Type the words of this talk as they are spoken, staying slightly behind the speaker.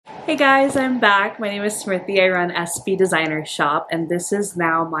Hey guys, I'm back. My name is Smriti. I run SB Designer Shop, and this is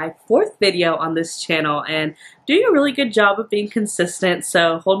now my 4th video on this channel, and doing a really good job of being consistent,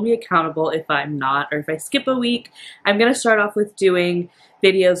 so hold me accountable if I'm not, or if I skip a week. I'm going to start off with doing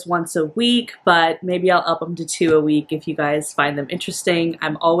videos once a week, but maybe I'll up them to 2 a week if you guys find them interesting.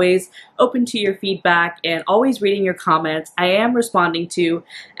 I'm always open to your feedback and always reading your comments. I am responding to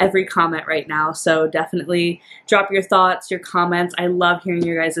every comment right now, so definitely drop your thoughts, your comments. I love hearing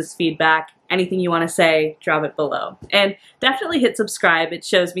your guys' feedback. Anything you want to say, drop it below. And definitely hit subscribe. It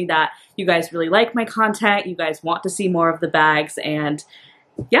shows me that you guys really like my content, you guys want to see more of the bags, and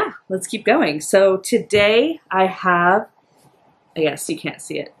yeah, let's keep going. So today I have, I guess you can't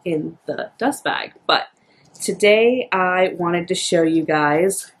see it in the dust bag, but today I wanted to show you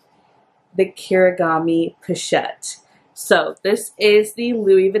guys the Kirigami Pochette. So this is the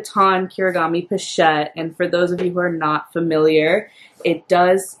Louis Vuitton Kirigami Pochette, and for those of you who are not familiar, it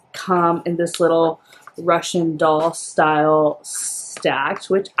does come in this little Russian doll style stacked,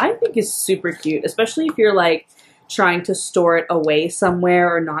 which I think is super cute, especially if you're like trying to store it away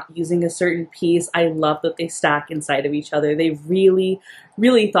somewhere or not using a certain piece. I love that they stack inside of each other. They really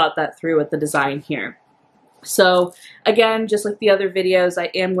thought that through with the design here. So again, just like the other videos,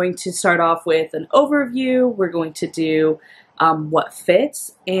 I am going to start off with an overview. We're going to do what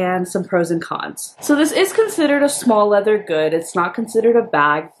fits and some pros and cons. So this is considered a small leather good. It's not considered a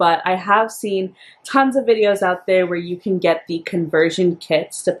bag, but I have seen tons of videos out there where you can get the conversion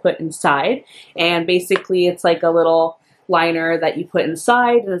kits to put inside, and basically it's like a little liner that you put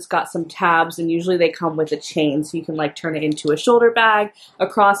inside, and it's got some tabs, and usually they come with a chain, so you can like turn it into a shoulder bag, a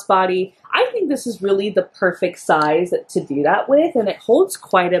crossbody. I think this is really the perfect size to do that with, and it holds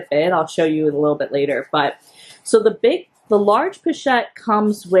quite a bit. I'll show you a little bit later. But so the large pochette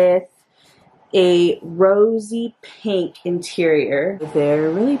comes with a rosy pink interior. They're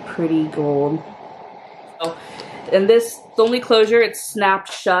really pretty gold. Oh, and the only closure, it's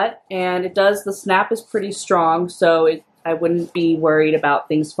snapped shut, and the snap is pretty strong, so I wouldn't be worried about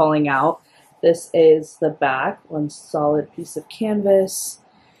things falling out. This is the back, one solid piece of canvas,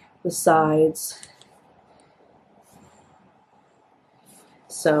 the sides.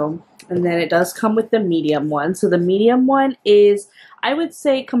 So, and then it does come with the medium one. So the medium one is, I would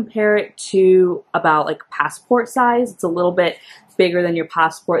say, compare it to about like passport size. It's a little bit bigger than your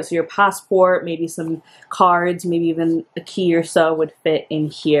passport. So your passport, maybe some cards, maybe even a key or so would fit in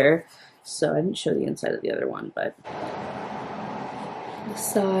here. So I didn't show the inside of the other one, but the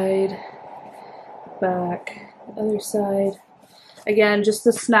side, back, the other side. Again, just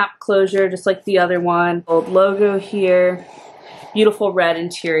the snap closure, just like the other one. Old logo here. Beautiful red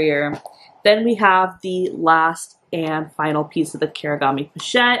interior. Then we have the last and final piece of the Kirigami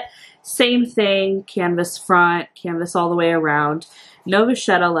Pochette. Same thing, canvas front, canvas all the way around. No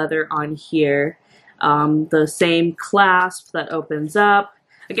vachetta leather on here. The same clasp that opens up.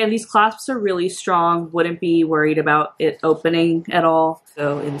 Again, these clasps are really strong. Wouldn't be worried about it opening at all.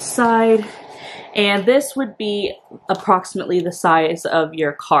 Go inside. And this would be approximately the size of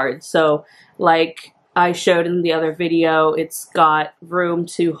your card. So like I showed in the other video, it's got room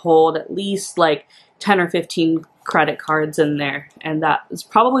to hold at least like 10 or 15 credit cards in there, and that is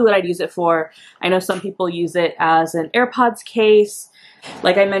probably what I'd use it for. I know some people use it as an AirPods case.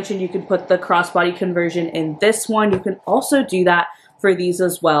 Like I mentioned, you can put the crossbody conversion in this one. You can also do that for these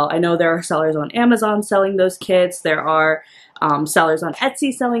as well. I know there are sellers on Amazon selling those kits. There are sellers on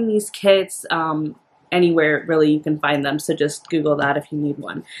Etsy selling these kits. Anywhere really you can find them, so just Google that if you need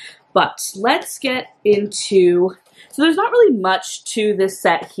one. But let's get into, so there's not really much to this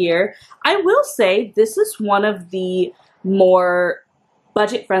set here. I will say this is one of the more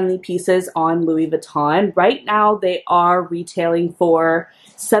budget-friendly pieces on Louis Vuitton. Right now they are retailing for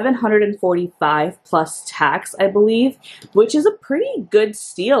 $745 plus tax, I believe, which is a pretty good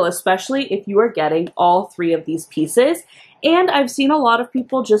steal, especially if you are getting all 3 of these pieces. And I've seen a lot of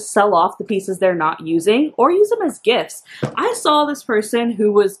people just sell off the pieces they're not using or use them as gifts. I saw this person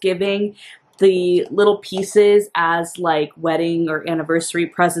who was giving the little pieces as like wedding or anniversary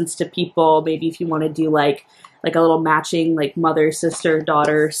presents to people. Maybe if you want to do like a little matching like mother, sister,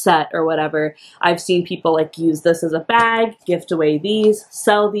 daughter set or whatever. I've seen people like use this as a bag, gift away these,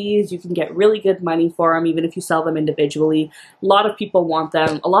 sell these. You can get really good money for them even if you sell them individually. A lot of people want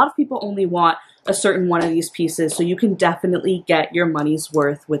them. A lot of people only want a certain one of these pieces, so you can definitely get your money's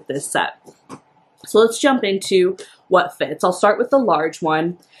worth with this set. So let's jump into what fits. I'll start with the large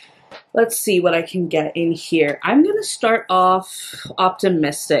one. Let's see what I can get in here. I'm going to start off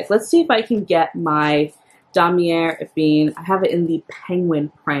optimistic. Let's see if I can get my Damier Ebene. I have it in the penguin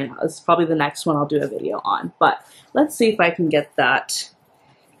print. This is probably the next one I'll do a video on, but let's see if I can get that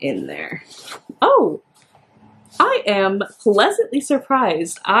in there. Oh, I am pleasantly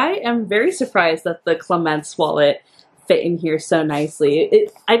surprised. I am very surprised that the Clemence wallet fit in here so nicely.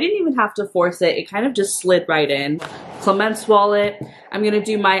 I didn't even have to force it. It kind of just slid right in. Clemence wallet. I'm going to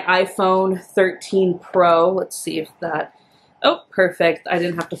do my iPhone 13 Pro. Let's see if that... Oh, perfect. I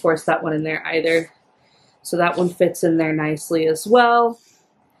didn't have to force that one in there either. So that one fits in there nicely as well.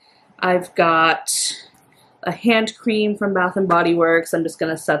 I've got a hand cream from Bath & Body Works. I'm just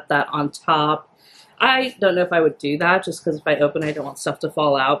going to set that on top. I don't know if I would do that just because if I open I don't want stuff to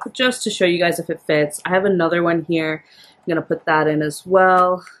fall out, but just to show you guys if it fits. I have another one here. I'm going to put that in as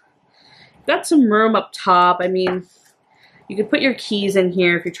well. Got some room up top. I mean, you could put your keys in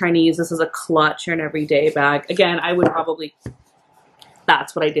here if you're trying to use this as a clutch or an everyday bag. Again, I would probably,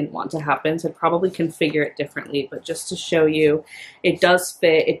 that's what I didn't want to happen, so I'd probably configure it differently, but just to show you, it does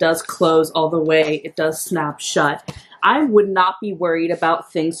fit, it does close all the way, it does snap shut. I would not be worried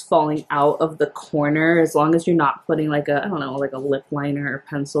about things falling out of the corner as long as you're not putting like a, I don't know, like a lip liner or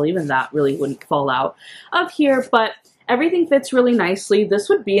pencil. Even that really wouldn't fall out of here, but everything fits really nicely. This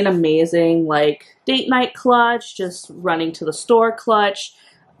would be an amazing like date night clutch, just running to the store clutch.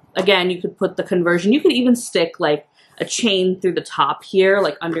 Again, you could put the conversion. You could even stick like a chain through the top here,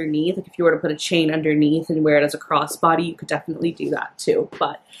 like underneath. Like if you were to put a chain underneath and wear it as a crossbody, you could definitely do that too.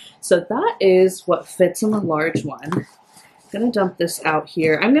 But so that is what fits in the large one. I'm gonna dump this out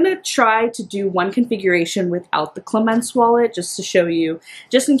here. I'm gonna try to do one configuration without the Clemence wallet just to show you,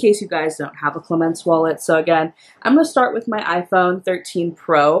 just in case you guys don't have a Clemence wallet. So again, I'm gonna start with my iPhone 13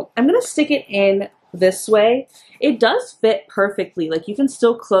 Pro. I'm gonna stick it in this way. It does fit perfectly. Like you can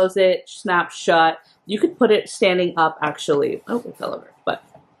still close it, snap shut. You could put it standing up actually. Oh, it fell over, but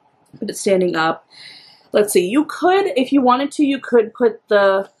put it standing up. Let's see, you could, if you wanted to, you could put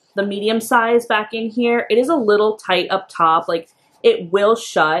the medium size back in here. It is a little tight up top. Like it will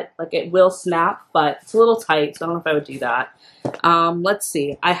shut, like it will snap, but it's a little tight, so I don't know if I would do that. Let's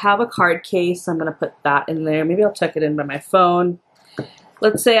see, I have a card case. I'm gonna put that in there. Maybe I'll tuck it in by my phone.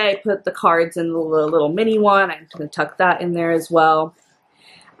 Let's say I put the cards in the little mini one. I'm gonna tuck that in there as well.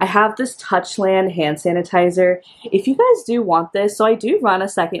 I have this Touchland hand sanitizer. If you guys do want this, so I do run a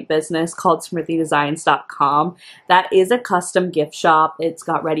second business called smrithydesigns.com. That is a custom gift shop. It's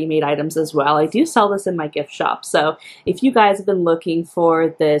got ready-made items as well. I do sell this in my gift shop. So if you guys have been looking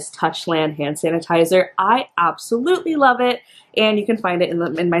for this Touchland hand sanitizer, I absolutely love it. And you can find it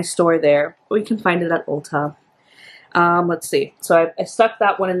in my store there, or you can find it at Ulta. Let's see. So I stuck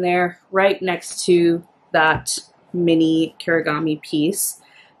that one in there right next to that mini Kirigami piece.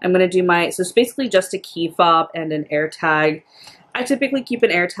 I'm going to do so it's basically just a key fob and an air tag. I typically keep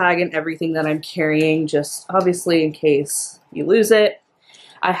an air tag in everything that I'm carrying, just obviously in case you lose it.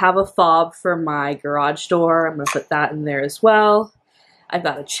 I have a fob for my garage door. I'm going to put that in there as well. I've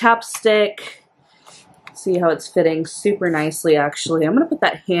got a chapstick. See how it's fitting super nicely actually. I'm going to put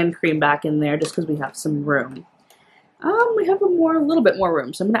that hand cream back in there just because we have some room. We have a little bit more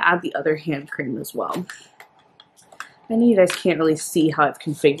room, so I'm going to add the other hand cream as well. I know you guys can't really see how I've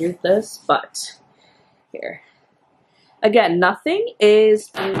configured this, but here. Again, nothing is...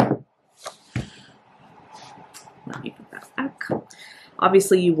 Let me put that back.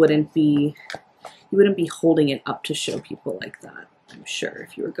 Obviously, you wouldn't be holding it up to show people like that, I'm sure,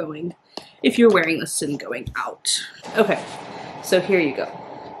 if you were wearing this and going out. Okay, so here you go.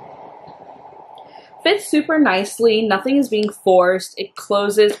 Fits super nicely. Nothing is being forced. It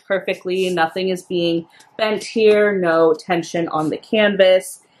closes perfectly. Nothing is being bent here. No tension on the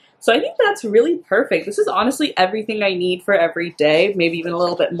canvas. So I think that's really perfect. This is honestly everything I need for every day, maybe even a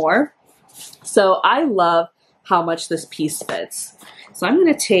little bit more. So I love how much this piece fits. So I'm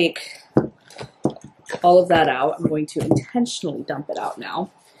going to take all of that out. I'm going to intentionally dump it out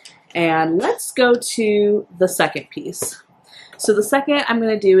now. And let's go to the second piece. So the second I'm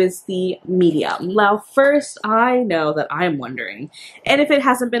going to do is the medium. Now first, I know that I'm wondering, and if it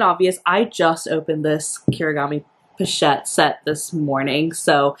hasn't been obvious, I just opened this Kirigami Pochette set this morning,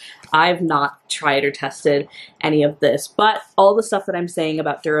 so I've not tried or tested any of this, but all the stuff that I'm saying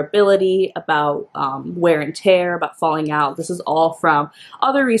about durability, about wear and tear, about falling out, this is all from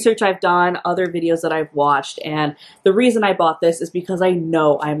other research I've done, other videos that I've watched, and the reason I bought this is because I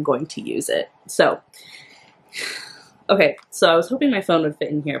know I'm going to use it. So okay, so I was hoping my phone would fit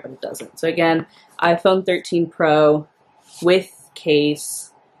in here, but it doesn't. So again, iPhone 13 Pro with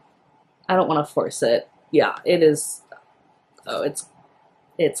case. I don't want to force it. Yeah, it is. Oh,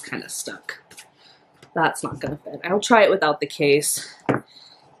 it's kind of stuck. That's not going to fit. I'll try it without the case.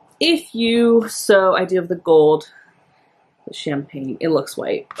 So I do have the gold, the champagne. It looks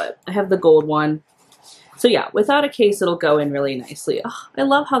white, but I have the gold one. So yeah, without a case, it'll go in really nicely. Oh, I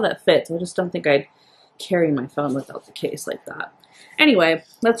love how that fits. I just don't think I'd carry my phone without the case like that. Anyway,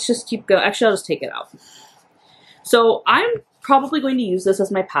 let's just keep going. Actually, I'll just take it out. So I'm probably going to use this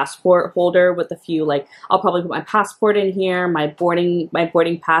as my passport holder with a few, like, I'll probably put my passport in here, my boarding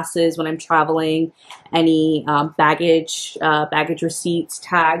passes when I'm traveling, any baggage receipts,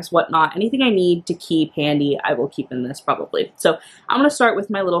 tags, whatnot, anything I need to keep handy, I will keep in this probably. So I'm going to start with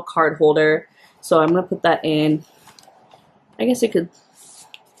my little card holder. So I'm going to put that in. I guess it could,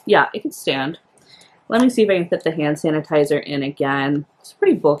 yeah, it could stand. Let me see if I can fit the hand sanitizer in again. It's a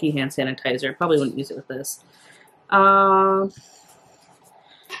pretty bulky hand sanitizer. Probably wouldn't use it with this. And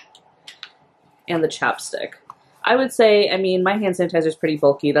the chapstick. I would say, I mean, my hand sanitizer is pretty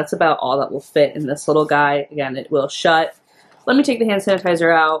bulky. That's about all that will fit in this little guy. Again, it will shut. Let me take the hand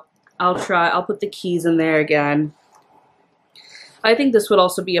sanitizer out. I'll put the keys in there again. I think this would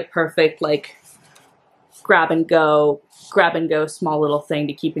also be a perfect, like, grab and go small little thing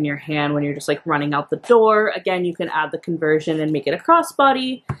to keep in your hand when you're just like running out the door. Again, you can add the conversion and make it a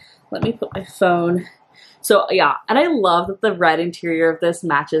crossbody. Let me put my phone. So yeah, and I love that the red interior of this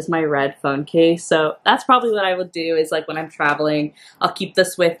matches my red phone case. So that's probably what I would do is like when I'm traveling, I'll keep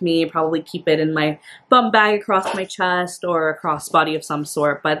this with me, probably keep it in my bum bag across my chest or a crossbody of some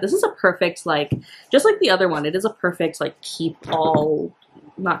sort. But this is a perfect, like, just like the other one, it is a perfect like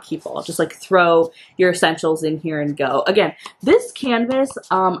not keep all, just like throw your essentials in here and go. Again, this canvas,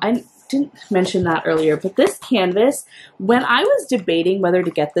 I didn't mention that earlier, but this canvas, when I was debating whether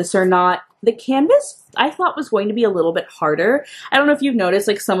to get this or not, the canvas I thought was going to be a little bit harder. I don't know if you've noticed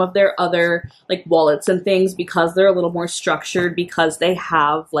like some of their other like wallets and things, because they're a little more structured, because they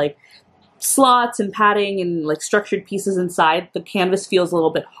have like slots and padding and like structured pieces inside, the canvas feels a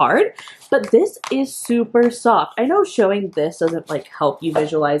little bit hard, but this is super soft. I know showing this doesn't like help you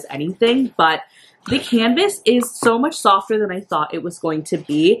visualize anything, but the canvas is so much softer than I thought it was going to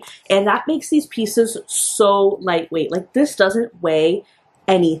be, and that makes these pieces so lightweight. Like this doesn't weigh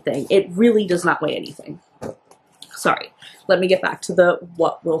anything. It really does not weigh anything. Sorry. Let me get back to the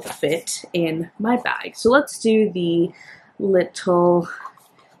what will fit in my bag. So let's do the little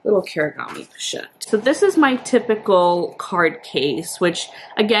Kirigami Pochette. So this is my typical card case, which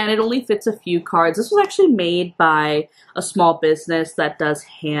again, it only fits a few cards. This was actually made by a small business that does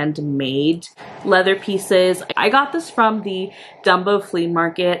handmade leather pieces. I got this from the Dumbo flea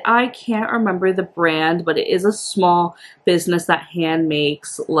market. I can't remember the brand, but it is a small business that hand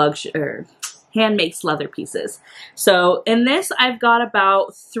makes leather pieces. So in this, I've got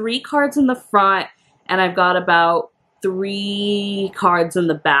about 3 cards in the front, and I've got about 3 cards in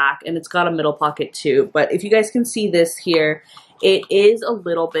the back, and it's got a middle pocket too. But if you guys can see this here, it is a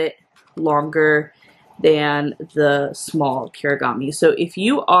little bit longer than the small Kirigami. So if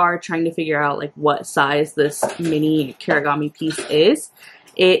you are trying to figure out like what size this mini Kirigami piece is,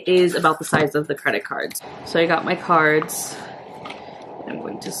 it is about the size of the credit cards. So I got my cards. I'm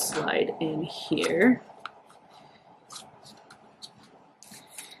going to slide in here.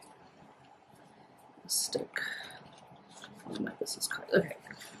 Stick my business card. Okay.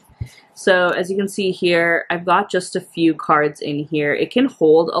 So as you can see here, I've got just a few cards in here. It can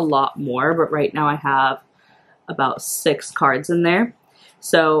hold a lot more, but right now I have about 6 cards in there.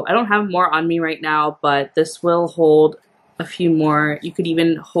 So I don't have more on me right now, but this will hold a few more. You could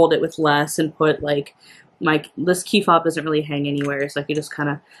even hold it with less and put like this key fob doesn't really hang anywhere, so I could just kind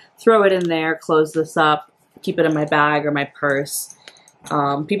of throw it in there, close this up, keep it in my bag or my purse.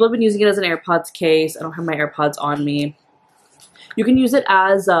 People have been using it as an AirPods case. I don't have my AirPods on me. You can use it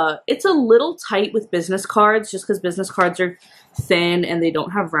as it's a little tight with business cards, just because business cards are thin and they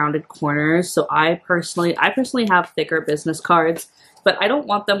don't have rounded corners. So I personally have thicker business cards, but I don't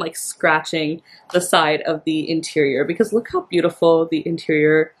want them like scratching the side of the interior, because look how beautiful the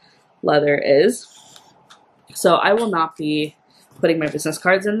interior leather is. So I will not be putting my business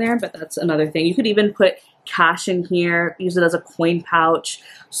cards in there, but that's another thing. You could even put cash in here, use it as a coin pouch.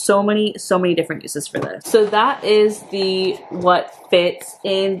 So many different uses for this. So that is the what fits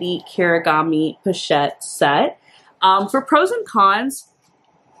in the Kirigami Pochette set. For pros and cons,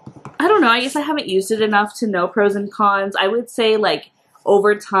 I don't know. I guess I haven't used it enough to know pros and cons. I would say like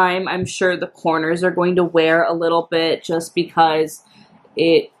over time, I'm sure the corners are going to wear a little bit, just because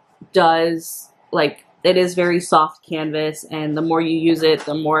it does like, it is very soft canvas, and the more you use it,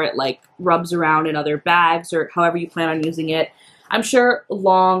 the more it like rubs around in other bags or however you plan on using it. I'm sure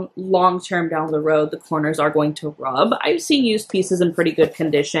long term down the road, the corners are going to rub. I've seen used pieces in pretty good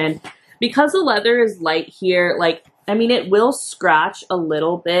condition. Because the leather is light here, like, I mean, it will scratch a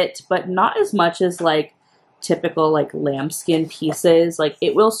little bit, but not as much as like typical like lambskin pieces. Like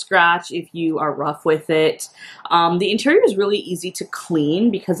it will scratch if you are rough with it. The interior is really easy to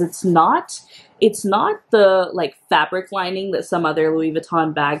clean because it's not the like fabric lining that some other Louis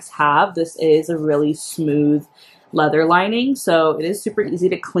Vuitton bags have. This is a really smooth leather lining, so it is super easy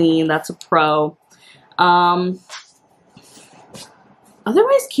to clean. That's a pro.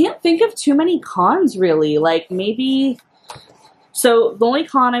 Otherwise, can't think of too many cons really. Like maybe, so the only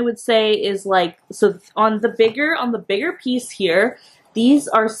con I would say is like, so on the bigger piece here, these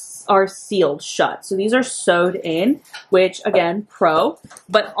are sealed shut. So these are sewed in, which again, pro.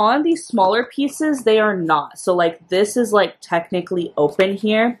 But on these smaller pieces, they are not. So like this is like technically open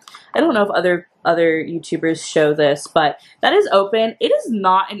here. I don't know if other YouTubers show this, but that is open. It is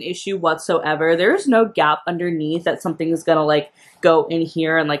not an issue whatsoever. There's no gap underneath that something is gonna like go in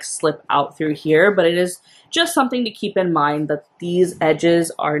here and like slip out through here, but it is just something to keep in mind that these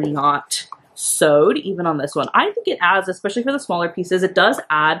edges are not sewed even on this one. I think it adds, especially for the smaller pieces, it does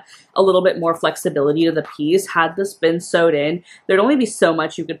add a little bit more flexibility to the piece. Had this been sewed in, there'd only be so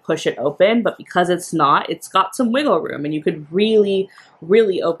much you could push it open, but because it's not, it's got some wiggle room and you could really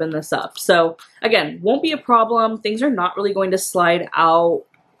open this up. So again, won't be a problem. Things are not really going to slide out.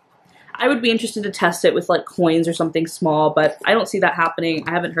 I would be interested to test it with like coins or something small, but I don't see that happening.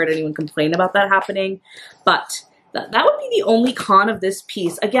 I haven't heard anyone complain about that happening, but that would be the only con of this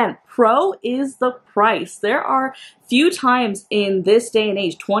piece. Again, pro is the price. There are few times in this day and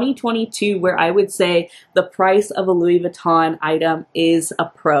age, 2022, where I would say the price of a Louis Vuitton item is a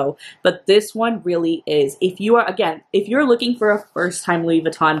pro, but this one really is. If you are, again, if you're looking for a first time Louis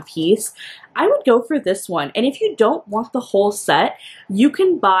Vuitton piece, I would go for this one. And if you don't want the whole set, you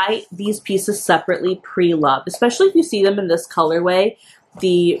can buy these pieces separately pre-loved, especially if you see them in this colorway,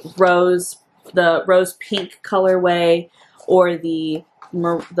 the rose pink colorway, or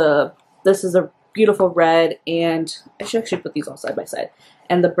this is a beautiful red, and I should actually put these all side by side,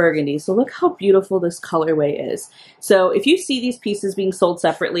 and the burgundy. So look how beautiful this colorway is. So if you see these pieces being sold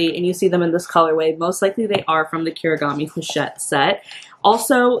separately and you see them in this colorway, most likely they are from the Kirigami Pochette set.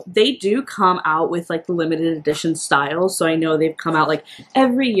 Also, they do come out with like the limited edition styles. So I know they've come out like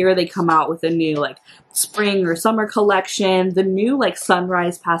every year they come out with a new like spring or summer collection. The new like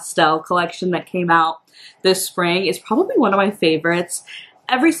sunrise pastel collection that came out this spring is probably one of my favorites.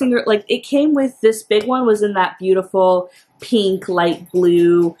 Every single, like it came with, this big one was in that beautiful pink, light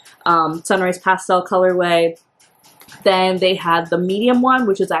blue, sunrise pastel colorway. Then they had the medium one,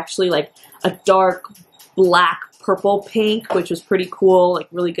 which is actually like a dark black purple pink, which was pretty cool, like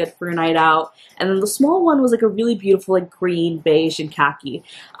really good for a night out. And then the small one was like a really beautiful like green, beige, and khaki.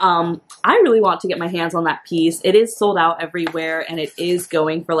 I really want to get my hands on that piece. It is sold out everywhere, and it is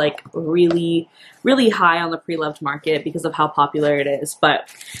going for like really high on the pre-loved market because of how popular it is.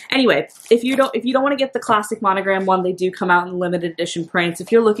 But anyway, if you don't want to get the classic monogram one, they do come out in limited edition prints.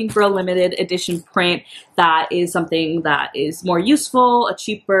 If you're looking for a limited edition print that is something that is more useful, a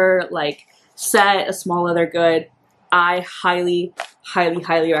cheaper like set, a small leather good, I highly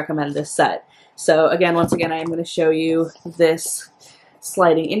recommend this set. So again, once again, I am going to show you this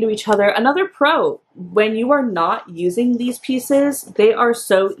sliding into each other. Another pro, when you are not using these pieces, they are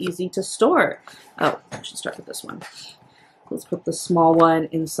so easy to store. Oh, I should start with this one. Let's put the small one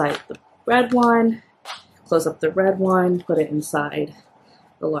inside the red one, close up the red one, put it inside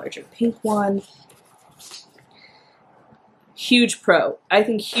the larger pink one. Huge pro. I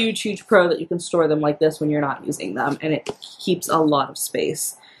think huge pro that you can store them like this when you're not using them, and it keeps a lot of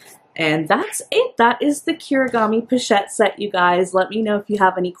space. And that's it. That is the Kirigami Pochette set, you guys. Let me know if you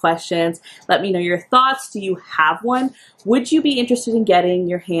have any questions. Let me know your thoughts. Do you have one? Would you be interested in getting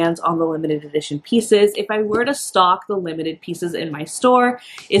your hands on the limited edition pieces? If I were to stock the limited pieces in my store,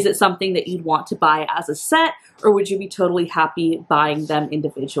 is it something that you'd want to buy as a set, or would you be totally happy buying them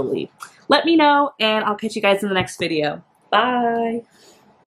individually? Let me know, and I'll catch you guys in the next video. Bye!